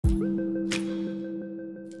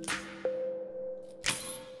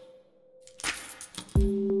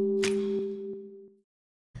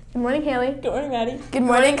Good morning, Haley. Good morning, Maddie. Good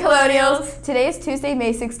morning, Colonials. Today is Tuesday,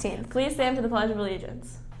 May 16th. Please stand for the Pledge of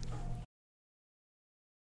Allegiance.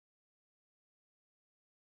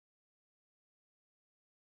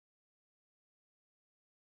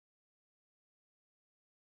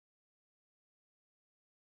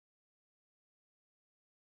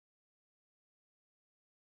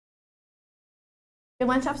 Your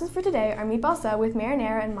lunch options for today are meatball sub with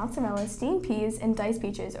marinara and mozzarella, steamed peas, and diced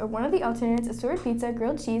peaches, or one of the alternates, a assorted pizza,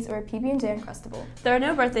 grilled cheese, or a PB&J Uncrustable. There are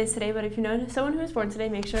no birthdays today, but if you know someone who is born today,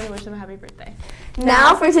 make sure to wish them a happy birthday.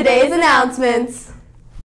 Now for today's announcements.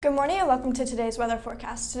 Good morning and welcome to today's weather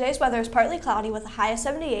forecast. Today's weather is partly cloudy with a high of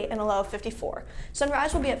 78 and a low of 54.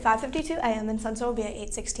 Sunrise will be at 5:52 a.m. and sunset will be at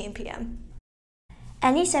 8:16 p.m.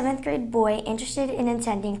 Any 7th grade boy interested in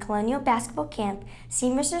attending Colonial Basketball Camp, see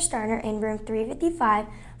Mr. Starner in room 355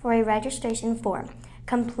 for a registration form.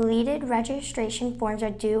 Completed registration forms are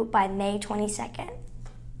due by May 22nd.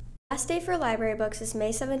 Last day for library books is May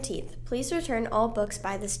 17th. Please return all books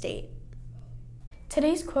by this date.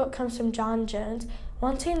 Today's quote comes from John Jones.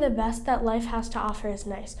 Wanting the best that life has to offer is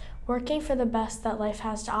nice. Working for the best that life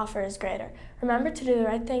has to offer is greater. Remember to do the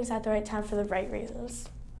right things at the right time for the right reasons.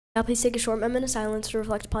 Now please take a short moment of silence to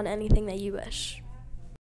reflect upon anything that you wish.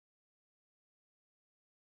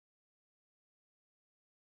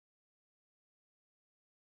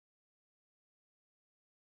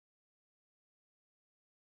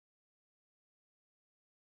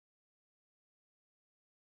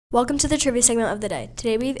 Welcome to the trivia segment of the day.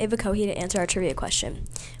 Today we have Ava Cohey to answer our trivia question.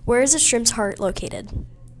 Where is a shrimp's heart located?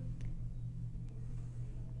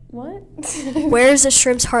 What? Where is a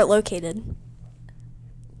shrimp's heart located?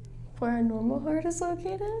 Where a normal heart is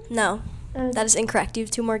located? No, that is incorrect. You have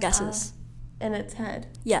two more guesses. In its head.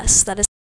 Yes, that is